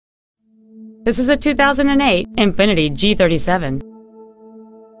This is a 2008 Infiniti G37.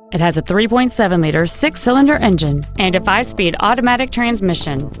 It has a 3.7-liter six-cylinder engine and a 5-speed automatic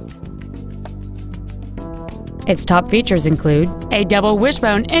transmission. Its top features include a double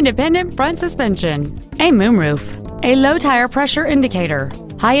wishbone independent front suspension, a moonroof, a low tire pressure indicator,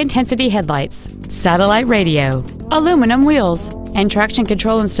 high-intensity headlights, satellite radio, aluminum wheels, and traction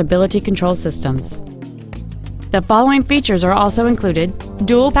control and stability control systems. The following features are also included: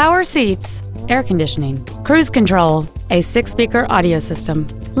 dual power seats, air conditioning, cruise control, a 6-speaker audio system,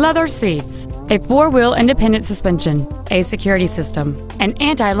 leather seats, a 4-wheel independent suspension, a security system, an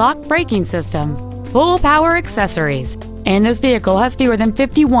anti-lock braking system, full power accessories, and this vehicle has fewer than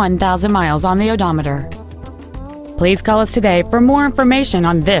 51,000 miles on the odometer. Please call us today for more information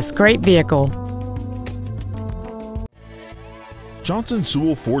on this great vehicle. Johnson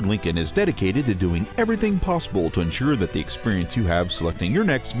Sewell Ford Lincoln is dedicated to doing everything possible to ensure that the experience you have selecting your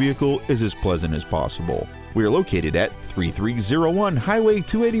next vehicle is as pleasant as possible. We are located at 3301 Highway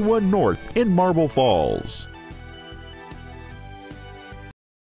 281 North in Marble Falls.